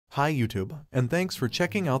Hi YouTube, and thanks for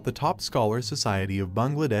checking out the Top Scholar Society of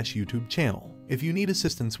Bangladesh YouTube channel. If you need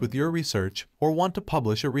assistance with your research or want to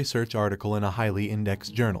publish a research article in a highly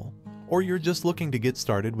indexed journal, or you're just looking to get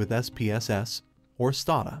started with SPSS or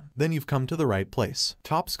STATA, then you've come to the right place.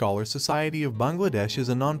 Top Scholar Society of Bangladesh is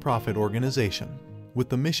a non-profit organization with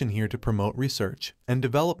the mission here to promote research and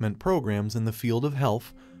development programs in the field of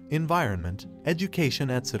health, environment, education,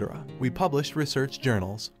 etc. We publish research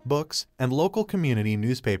journals, books, and local community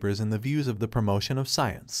newspapers in the views of the promotion of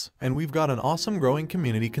science. And we've got an awesome growing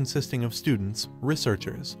community consisting of students,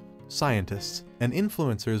 researchers, scientists, and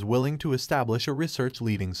influencers willing to establish a research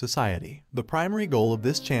leading society. The primary goal of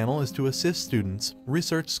this channel is to assist students,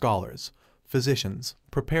 research scholars, physicians,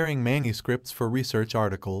 preparing manuscripts for research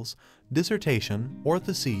articles, dissertation, or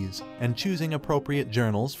theses, and choosing appropriate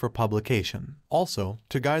journals for publication. Also,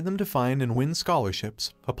 to guide them to find and win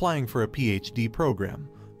scholarships, applying for a PhD program,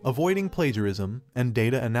 avoiding plagiarism, and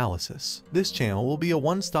data analysis. This channel will be a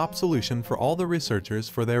one-stop solution for all the researchers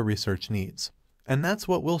for their research needs. And that's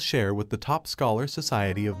what we'll share with the Top Scholar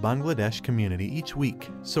Society of Bangladesh community each week.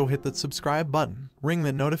 So hit that subscribe button, ring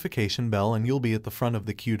that notification bell, and you'll be at the front of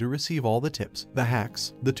the queue to receive all the tips, the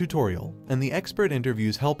hacks, the tutorial, and the expert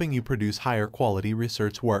interviews helping you produce higher quality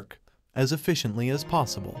research work as efficiently as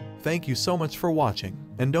possible. Thank you so much for watching,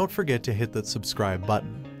 and don't forget to hit that subscribe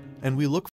button. And we look